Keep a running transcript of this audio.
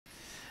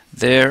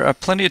There are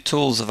plenty of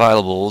tools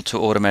available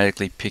to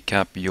automatically pick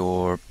up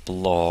your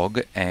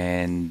blog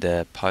and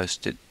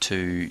post it to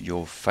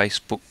your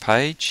Facebook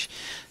page,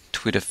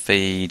 Twitter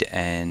feed,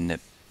 and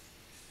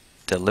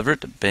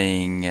Deliverr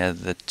being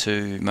the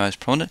two most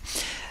prominent.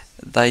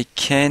 They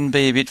can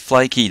be a bit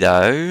flaky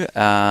though,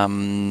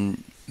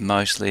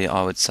 mostly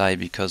I would say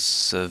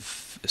because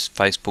of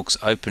Facebook's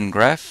Open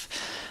Graph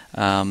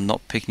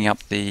not picking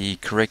up the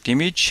correct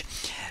image.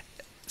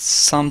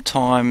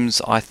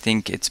 Sometimes I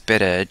think it's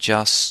better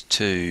just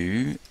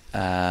to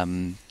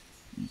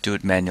do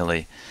it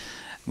manually,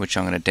 which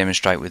I'm going to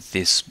demonstrate with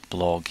this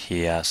blog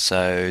here.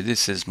 So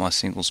this is my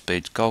single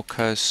speed Gold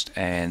Coast,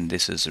 and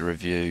this is a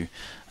review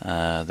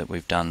that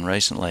we've done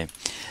recently.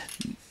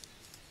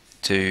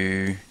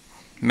 To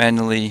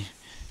manually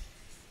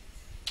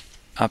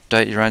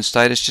update your own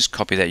status, just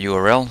copy that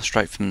URL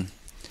straight from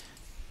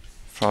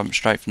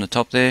the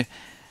top there,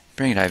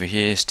 bring it over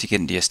here, stick it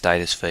into your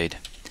status feed.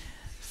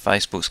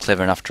 Facebook's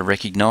clever enough to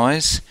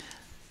recognise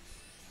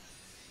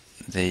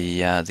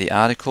the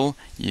article.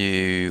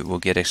 You will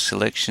get a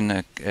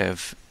selection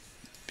of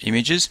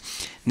images.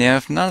 Now,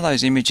 if none of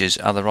those images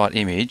are the right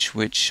image,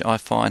 which I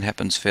find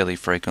happens fairly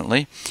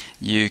frequently,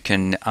 you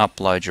can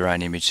upload your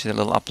own image. See a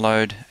little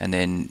upload, and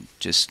then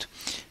just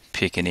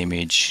pick an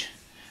image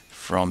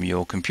from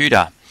your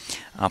computer.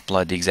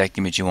 Upload the exact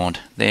image you want.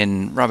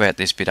 Then rub out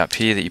this bit up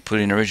here that you put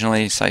in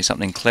originally, say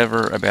something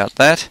clever about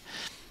that,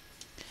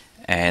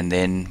 and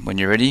then when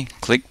you're ready,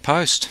 click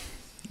post.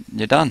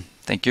 You're done.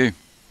 Thank you.